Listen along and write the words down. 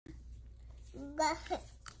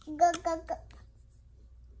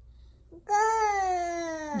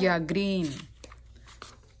Yeah, green.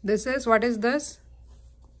 This is, what is this?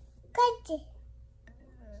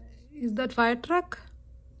 Is that fire truck?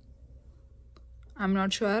 I'm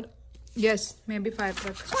not sure. Yes, maybe fire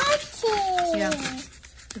truck. Yeah.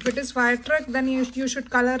 If it is fire truck, then you should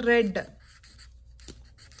color red.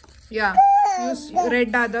 Yeah. Use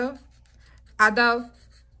red other.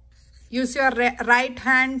 Use your right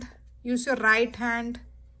hand. Use your right hand.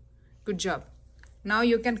 Good job. Now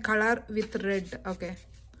you can color with red. Okay.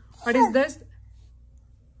 What is this?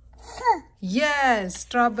 Yes,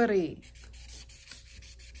 strawberry.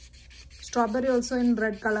 Strawberry also in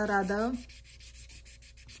red color, Ada.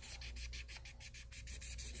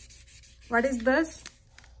 What is this?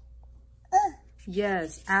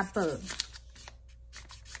 Yes, apple.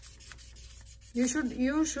 You should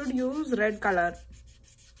use red color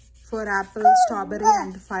for apple, strawberry,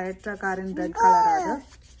 and fire truck are in red color, Ada.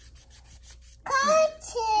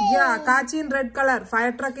 Yeah, kachi in red color,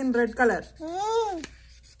 fire truck in red color.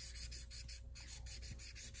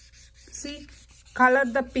 See, color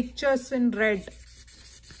the pictures in red.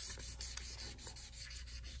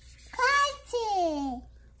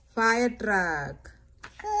 Fire truck.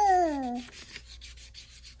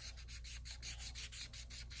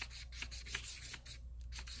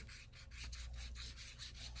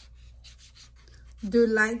 Do you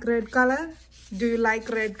like red color? Do you like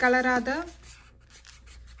red color, Ada?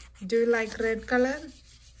 Do you like red color?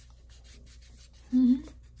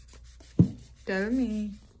 Tell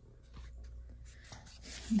me.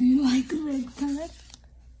 Do you like red color?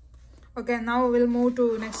 Okay, now we'll move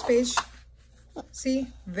to next page. See,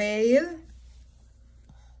 whale.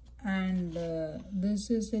 And this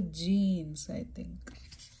is a jeans, I think.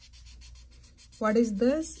 What is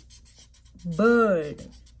this? Bird.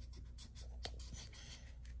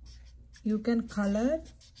 You can color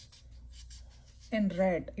in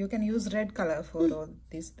red. You can use red color for all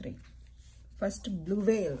these three. First, blue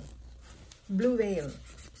whale. Blue whale.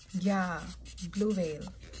 Yeah, blue whale.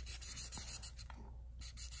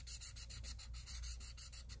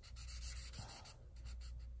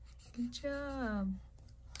 Good job.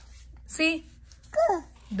 See,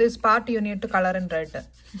 this part you need to color in red.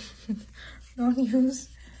 Don't use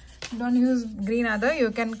green other.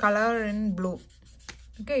 You can color in blue.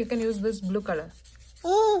 Okay, you can use this blue color.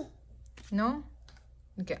 No?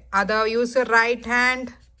 Okay. Other, use your right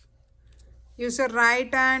hand. Use your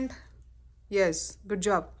right hand. Yes, good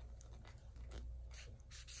job.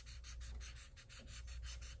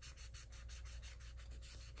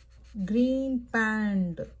 Green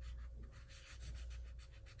panda.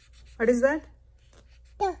 What is that?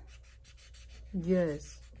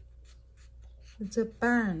 Yes. It's a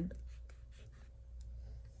panda.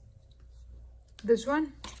 This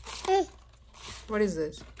one? What is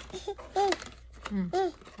this?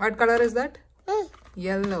 What color is that?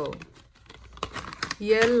 Yellow.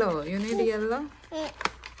 Yellow. You need yellow? Okay.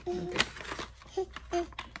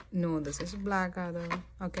 No, this is black. Other.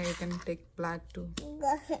 Okay, you can take black too.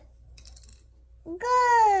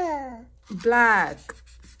 Black.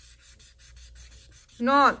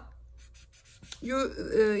 No.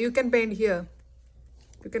 You can paint here.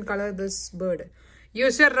 You can color this bird.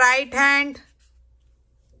 Use your right hand.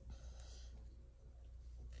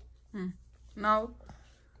 Now,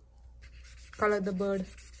 color the bird.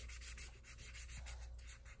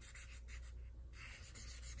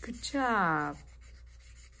 Good job.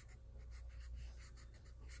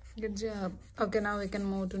 Good job. Okay, now we can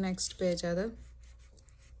move to next page, Ada.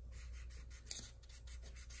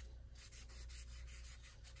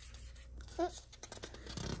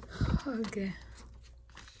 Okay.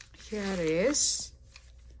 Here is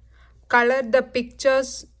color the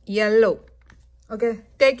pictures yellow. Okay,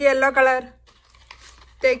 take yellow color.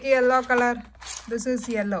 Take yellow color. This is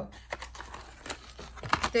yellow.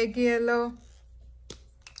 Take yellow.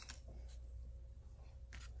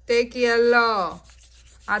 Take yellow.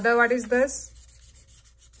 Other, what is this?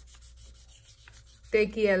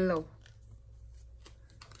 Take yellow.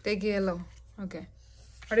 Take yellow. Okay.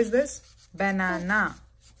 What is this? Banana.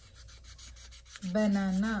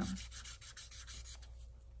 Banana.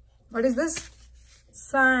 What is this?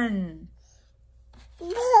 Sun.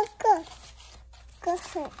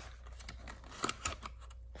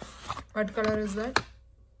 What color is that?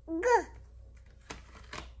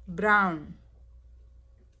 Brown.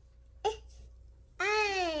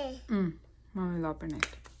 Mom will open it.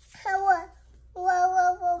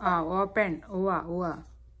 Ah, open.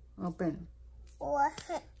 Open.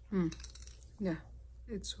 Yeah,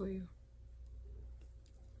 it's for you.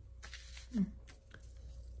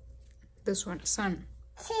 This one, sun.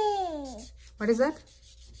 What is that?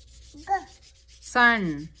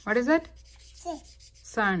 Sun. What is that?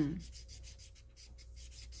 Sun.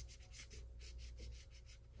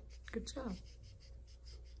 Good job.